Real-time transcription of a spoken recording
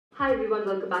Hi everyone,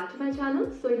 welcome back to my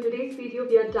channel. So in today's video,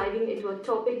 we are diving into a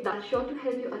topic that's sure to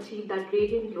help you achieve that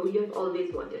radiant glow you have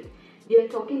always wanted. We are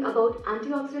talking about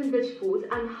antioxidant-rich foods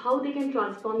and how they can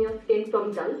transform your skin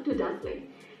from dull to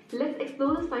dazzling. Let's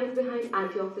explore the science behind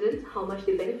antioxidants, how much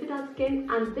they benefit our skin,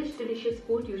 and which delicious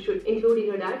food you should include in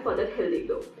your diet for that healthy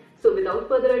glow. So without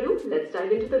further ado, let's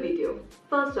dive into the video.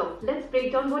 First off, let's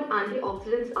break down what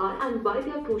antioxidants are and why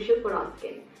they are crucial for our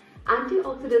skin.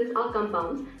 Antioxidants are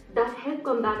compounds that help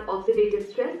combat oxidative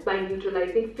stress by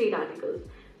neutralizing free radicals.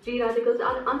 Free radicals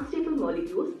are unstable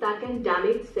molecules that can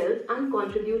damage cells and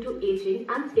contribute to aging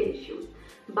and skin issues.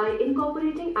 By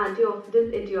incorporating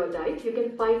antioxidants into your diet, you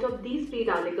can fight off these free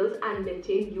radicals and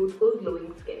maintain youthful,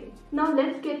 glowing skin. Now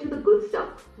let's get to the good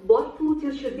stuff. What foods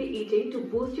you should be eating to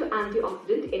boost your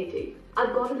antioxidant intake.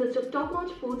 I've got a list of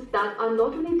top-notch foods that are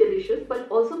not only delicious but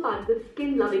also packed with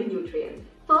skin-loving nutrients.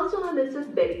 First on our list is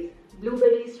berries.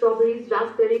 Blueberries, strawberries,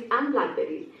 raspberries and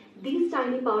blackberries. These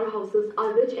tiny powerhouses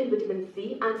are rich in vitamin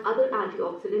C and other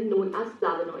antioxidants known as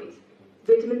flavonoids.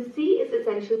 Vitamin C is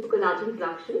essential for collagen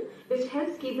production, which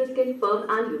helps keep the skin firm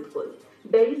and youthful.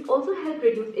 Berries also help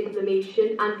reduce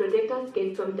inflammation and protect our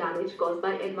skin from damage caused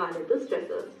by environmental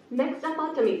stressors. Next up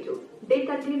are tomatoes. They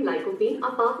contain lycopene,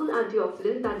 a powerful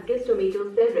antioxidant that gives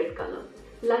tomatoes their red color.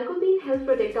 Lycopene helps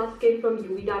protect our skin from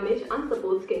UV damage and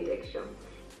supports skin texture.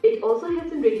 It also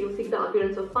helps in reducing the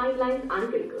appearance of fine lines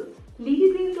and wrinkles.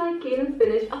 Leafy greens like kale and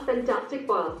spinach are fantastic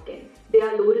for our skin. They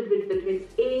are loaded with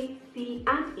vitamins A, C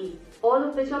and E, all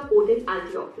of which are potent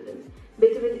antioxidants.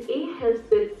 Vitamin A helps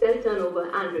with cell turnover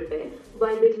and repair,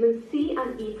 while vitamins C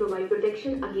and E provide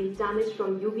protection against damage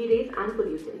from UV rays and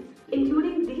pollutants.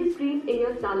 Including these greens in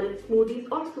your salads, smoothies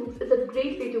or soups is a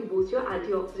great way to boost your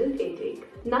antioxidant intake.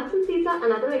 Nuts and seeds are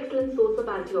another excellent source of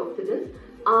antioxidants.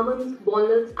 Almonds,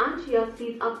 walnuts and chia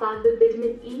seeds are packed with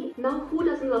vitamin E. Now who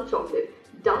doesn't love chocolate?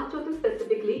 Dark chocolate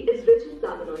specifically is rich in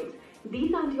flavonoids.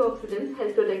 These antioxidants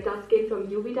help protect our skin from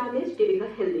UV damage, giving a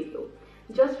healthy glow.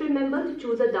 Just remember to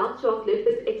choose a dark chocolate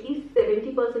with at least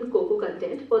 70% cocoa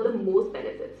content for the most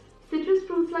benefits. Citrus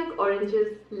fruits like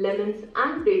oranges, lemons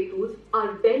and grapefruits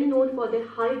are well known for their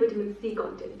high vitamin C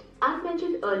content. As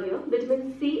mentioned earlier,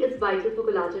 vitamin C is vital for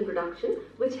collagen production,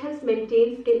 which helps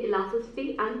maintain skin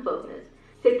elasticity and firmness.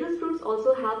 Citrus fruits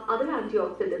also have other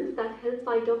antioxidants that help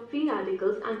fight off free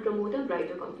radicals and promote a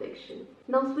brighter complexion.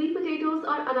 Now, sweet potatoes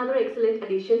are another excellent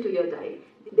addition to your diet.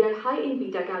 They are high in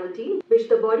beta-carotene, which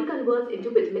the body converts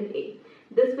into vitamin A.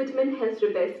 This vitamin helps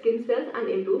repair skin cells and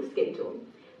improve skin tone.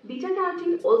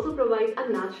 Beta-carotene also provides a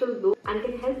natural glow and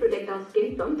can help protect our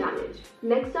skin from damage.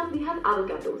 Next up, we have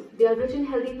avocados. They are rich in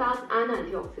healthy fats and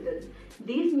antioxidants.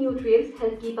 These nutrients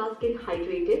help keep our skin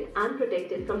hydrated and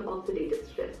protected from oxidative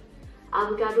stress.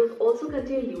 Avocados also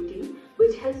contain lutein,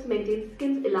 which helps maintain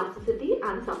skin's elasticity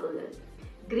and suppleness.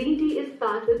 Green tea is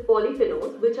packed with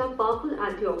polyphenols, which are powerful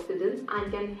antioxidants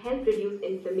and can help reduce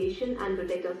inflammation and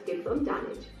protect our skin from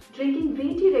damage. Drinking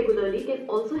green tea regularly can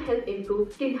also help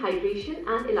improve skin hydration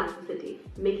and elasticity,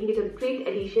 making it a great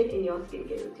addition in your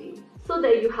skincare routine. So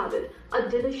there you have it, a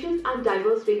delicious and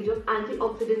diverse range of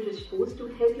antioxidant-rich foods to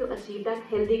help you achieve that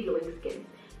healthy glowing skin.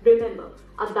 Remember,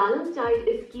 a balanced diet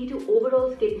is key to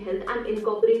overall skin health, and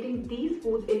incorporating these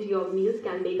foods into your meals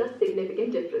can make a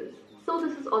significant difference. So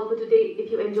this is all for today.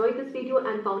 If you enjoyed this video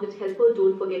and found it helpful,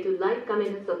 don't forget to like,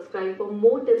 comment and subscribe for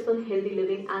more tips on healthy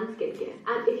living and skincare.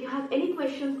 And if you have any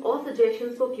questions or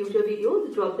suggestions for future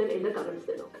videos, drop them in the comments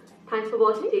below. Thanks for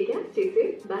watching. Take care. Stay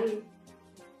safe. Bye.